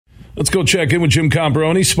Let's go check in with Jim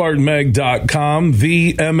Comparoni, SpartanMag.com,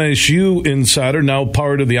 the MSU insider, now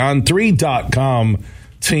part of the On3.com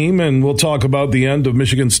team, and we'll talk about the end of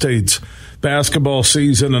Michigan State's basketball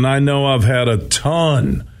season. And I know I've had a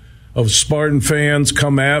ton of Spartan fans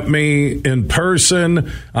come at me in person,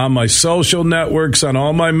 on my social networks, on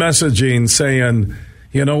all my messaging, saying,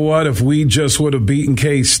 you know what, if we just would have beaten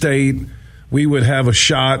K-State, we would have a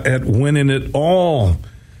shot at winning it all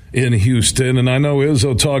in Houston. And I know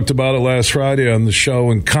Izzo talked about it last Friday on the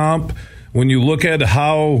show. And Comp, when you look at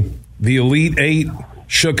how the Elite Eight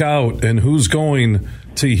shook out and who's going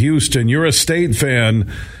to Houston, you're a State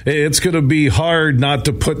fan, it's going to be hard not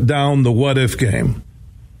to put down the what-if game.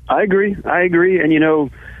 I agree.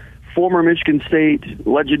 And, former Michigan State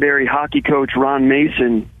legendary hockey coach Ron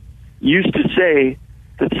Mason used to say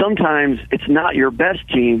that sometimes it's not your best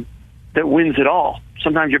team that wins it all.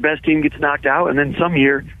 Sometimes your best team gets knocked out, and then some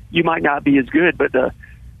year you might not be as good, but the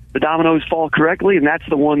dominoes fall correctly, and that's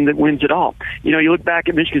the one that wins it all. You look back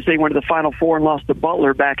at Michigan State, went to the Final Four and lost to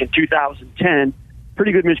Butler back in 2010.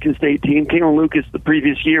 Pretty good Michigan State team. Kalen Lucas the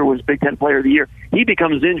previous year was Big Ten Player of the Year. He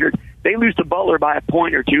becomes injured. They lose to Butler by a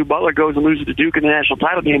point or two. Butler goes and loses to Duke in the national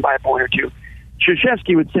title game by a point or two.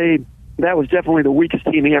 Krzyzewski would say that was definitely the weakest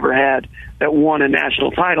team he ever had that won a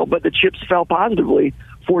national title, but the chips fell positively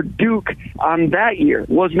for Duke on that year.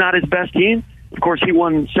 Was not his best team. Of course, he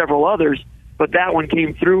won several others, but that one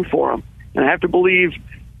came through for him. And I have to believe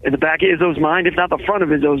in the back of Izzo's mind, if not the front of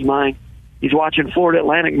Izzo's mind, he's watching Florida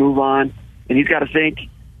Atlantic move on, and he's got to think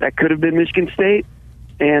that could have been Michigan State,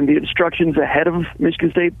 and the instructions ahead of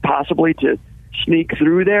Michigan State possibly to sneak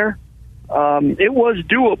through there. It was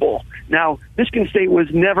doable. Now, Michigan State was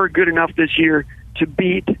never good enough this year to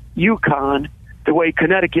beat UConn the way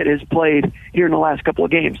Connecticut has played here in the last couple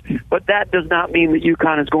of games. But that does not mean that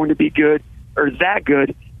UConn is going to be good or that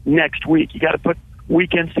good next week. You got to put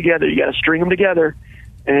weekends together. You got to string them together.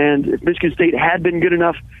 And if Michigan State had been good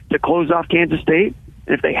enough to close off Kansas State,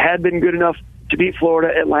 and if they had been good enough to beat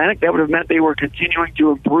Florida Atlantic, that would have meant they were continuing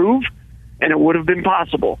to improve, and it would have been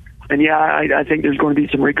possible. And, yeah, I think there's going to be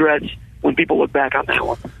some regrets when people look back on that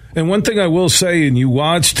one. And one thing I will say, and you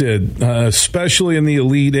watched it, especially in the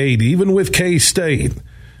Elite Eight, even with K-State,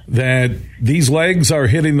 that these legs are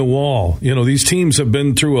hitting the wall. These teams have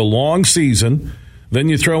been through a long season. Then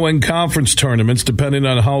you throw in conference tournaments, depending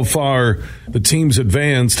on how far the team's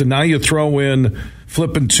advanced. And now you throw in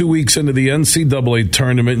flipping 2 weeks into the NCAA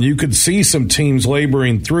tournament, and you could see some teams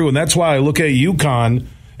laboring through. And that's why I look at UConn,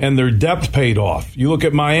 and their depth paid off. You look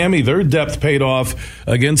at Miami, their depth paid off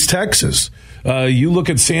against Texas. You look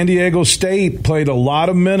at San Diego State, played a lot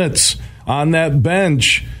of minutes on that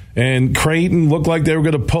bench, and Creighton looked like they were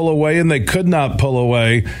going to pull away, and they could not pull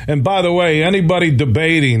away. And by the way, anybody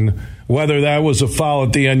debating whether that was a foul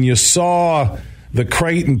at the end, you saw the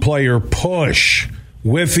Creighton player push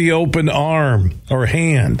with the open arm or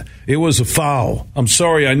hand. It was a foul. I'm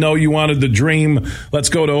sorry, I know you wanted the dream. Let's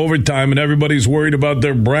go to overtime, and everybody's worried about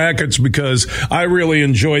their brackets because I really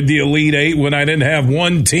enjoyed the Elite Eight when I didn't have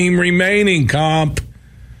one team remaining, Comp.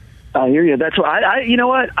 I hear you. That's why you know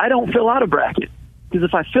what? I don't fill out a bracket, because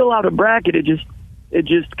if I fill out a bracket, it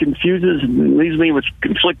just confuses and leaves me with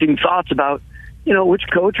conflicting thoughts about which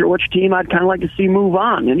coach or which team I'd kind of like to see move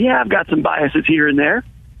on. And yeah, I've got some biases here and there.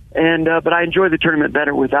 And but I enjoy the tournament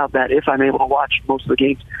better without that if I'm able to watch most of the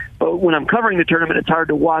games. But when I'm covering the tournament, it's hard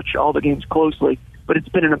to watch all the games closely. But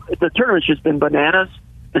the tournament's just been bananas,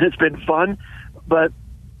 and it's been fun. But,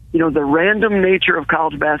 the random nature of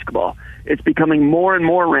college basketball, it's becoming more and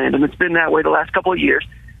more random. It's been that way the last couple of years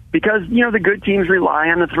because, the good teams rely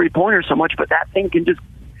on the three-pointer so much, but that thing can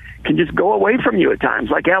just go away from you at times,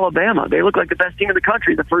 like Alabama. They look like the best team in the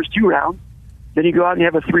country the first two rounds. Then you go out and you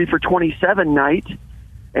have a 3-for-27 night,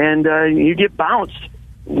 and you get bounced.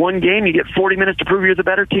 One game, you get 40 minutes to prove you're the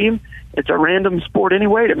better team. It's a random sport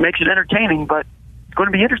anyway. It makes it entertaining, but it's going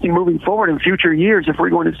to be interesting moving forward in future years if we're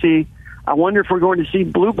going to see – I wonder if we're going to see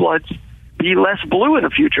blue bloods be less blue in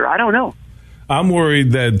the future. I don't know. I'm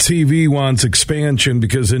worried that TV wants expansion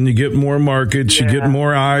because then you get more markets, you get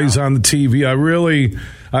more eyes on the TV.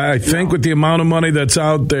 I think with the amount of money that's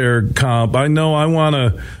out there, Comp, I know I want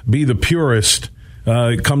to be the purist.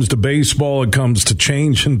 It comes to baseball, it comes to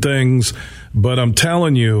changing things. But I'm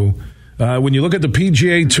telling you, when you look at the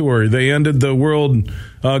PGA Tour, they ended the World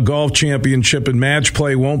Golf Championship, and match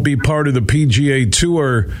play won't be part of the PGA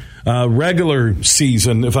Tour regular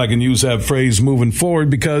season, if I can use that phrase, moving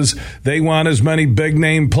forward, because they want as many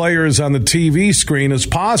big-name players on the TV screen as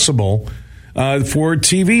possible for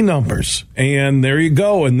TV numbers. And there you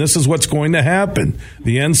go. And this is what's going to happen.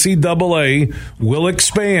 The NCAA will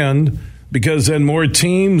expand because then more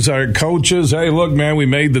teams, our coaches, hey, look, man, we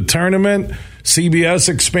made the tournament. CBS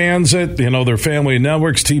expands it, their family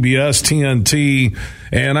networks, TBS, TNT,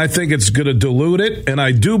 and I think it's going to dilute it, and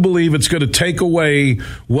I do believe it's going to take away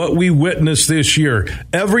what we witnessed this year.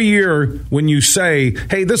 Every year when you say,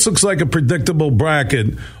 hey, this looks like a predictable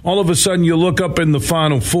bracket, all of a sudden you look up in the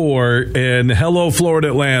Final Four, and hello, Florida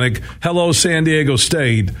Atlantic, hello, San Diego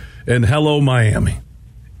State, and hello, Miami.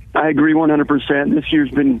 I agree 100%. This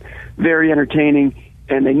year's been very entertaining,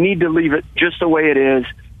 and they need to leave it just the way it is.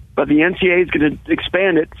 But the NCAA is going to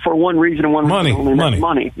expand it for one reason and one reason only.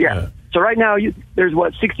 Money. Yeah. So right now, there's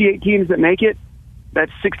 68 teams that make it.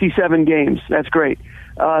 That's 67 games. That's great.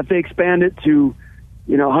 If they expand it to,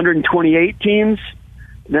 128 teams,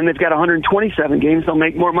 then they've got 127 games. They'll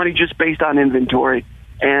make more money just based on inventory,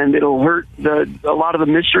 and it'll hurt a lot of the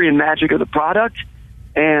mystery and magic of the product.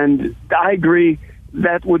 And I agree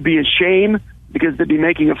that would be a shame because they'd be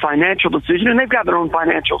making a financial decision, and they've got their own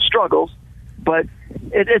financial struggles. But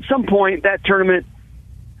at some point, that tournament,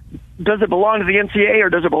 does it belong to the NCAA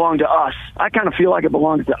or does it belong to us? I kind of feel like it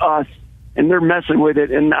belongs to us, and they're messing with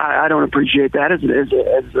it, and I don't appreciate that as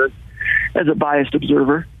a biased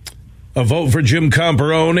observer. A vote for Jim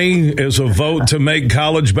Comparoni is a vote to make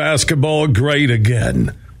college basketball great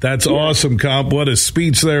again. That's awesome, Comp. What a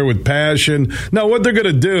speech there with passion. Now, what they're going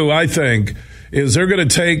to do, I think, is they're going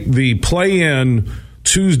to take the play-in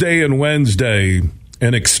Tuesday and Wednesday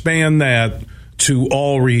and expand that to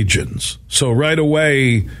all regions. So right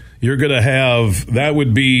away, you're going to have, that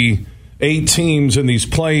would be 8 teams in these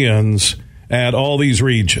play-ins at all these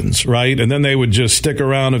regions, right? And then they would just stick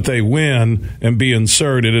around if they win and be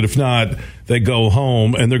inserted. And if not, they go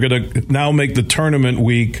home. And they're going to now make the tournament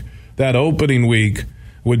week, that opening week,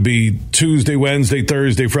 would be Tuesday, Wednesday,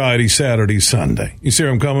 Thursday, Friday, Saturday, Sunday. You see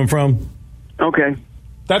where I'm coming from? Okay.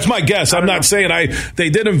 That's my guess. I'm not saying they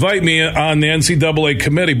did invite me on the NCAA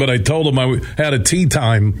committee, but I told them I had a tea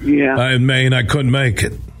time in May and I couldn't make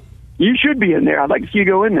it. You should be in there. I'd like to see you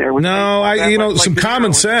go in there. No, some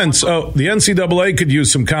common sense. Oh, the NCAA could use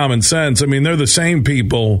some common sense. I mean, they're the same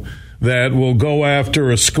people that will go after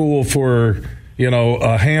a school for,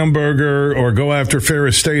 a hamburger or go after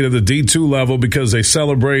Ferris State at the D2 level because they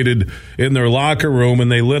celebrated in their locker room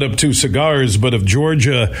and they lit up 2 cigars. But if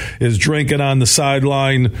Georgia is drinking on the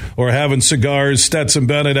sideline or having cigars, Stetson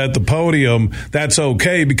Bennett at the podium, that's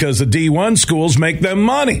okay because the D1 schools make them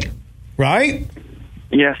money, right?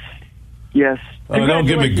 Yes. Don't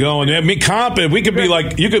get me going. We could be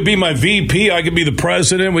like, you could be my VP, I could be the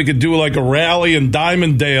president. We could do like a rally in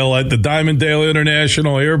Diamonddale at the Diamonddale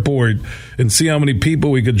International Airport and see how many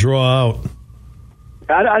people we could draw out.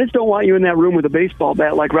 I just don't want you in that room with a baseball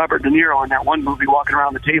bat like Robert De Niro in that one movie, walking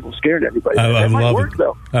around the table scaring everybody. I love it.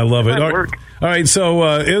 Though. I love it. All right, so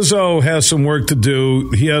Izzo has some work to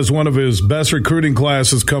do. He has one of his best recruiting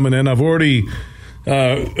classes coming in. I've already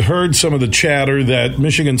heard some of the chatter that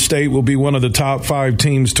Michigan State will be one of the top 5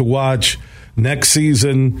 teams to watch next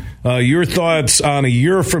season. Your thoughts on a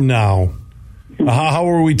year from now? How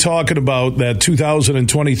are we talking about that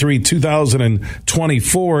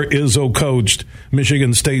 2023-2024 Izzo coached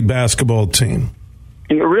Michigan State basketball team?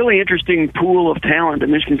 A really interesting pool of talent that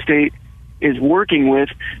Michigan State is working with.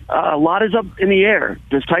 A lot is up in the air.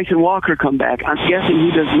 Does Tyson Walker come back? I'm guessing he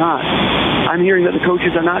does not. I'm hearing that the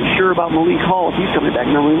coaches are not sure about Malik Hall if he's coming back.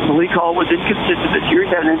 Now, Malik Hall was inconsistent this year.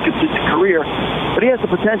 He's had an inconsistent career, but he has the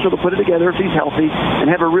potential to put it together if he's healthy and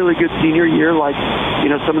have a really good senior year like,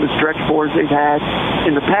 some of the stretch fours they've had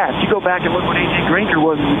in the past. You go back and look what A.J. Granger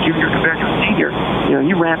was as a junior compared to a senior.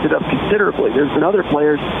 He ramped it up considerably. There's been other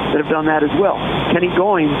players that have done that as well. Kenny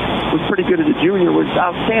Goins was pretty good as a junior, was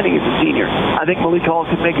outstanding as a senior. I think Malik Hall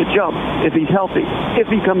could make a jump if he's healthy.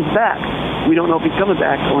 If he comes back, we don't know if he's coming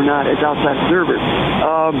back or not as outside observers.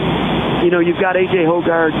 You've got A.J.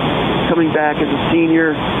 Hoggard coming back as a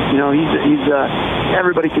senior. He's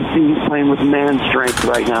everybody can see he's playing with man strength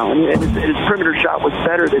right now. And his perimeter shot was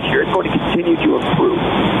better this year. It's going to continue to improve.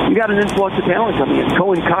 You got an influx of talent coming in.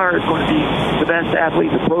 Cohen Carr is going to be the best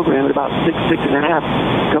athlete in the program at about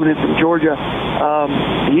 6'6.5", coming in from Georgia.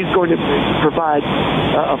 He's going to provide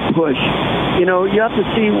a push. You have to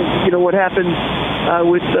see, what happens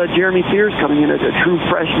with Jeremy Fears coming in as a true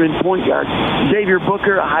freshman point guard. Xavier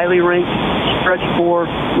Booker, a highly ranked stretch 4,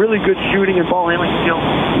 really good shooting and ball handling skills.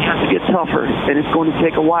 He has to get tougher, and it's going to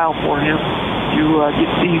take a while for him to get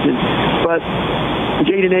seasoned. But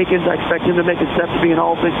Jaden Akins, I expect him to make a step to be an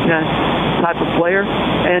all-Big Ten type of player.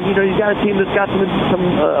 And, you've got a team that's got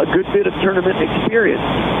a good bit of tournament experience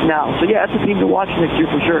now. So, yeah, that's a team to watch next year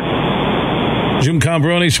for sure. Jim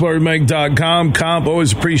Comparoni, SportMag.com. Comp,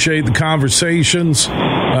 always appreciate the conversations.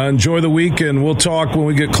 Enjoy the weekend. We'll talk when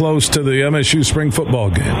we get close to the MSU spring football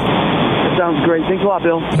game. That sounds great. Thanks a lot,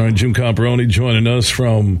 Bill. All right, Jim Comparoni joining us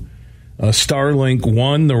from Starlink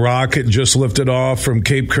 1. The rocket just lifted off from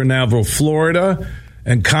Cape Canaveral, Florida.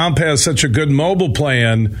 And Comp has such a good mobile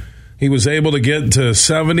plan, he was able to get to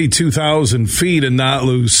 72,000 feet and not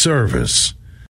lose service.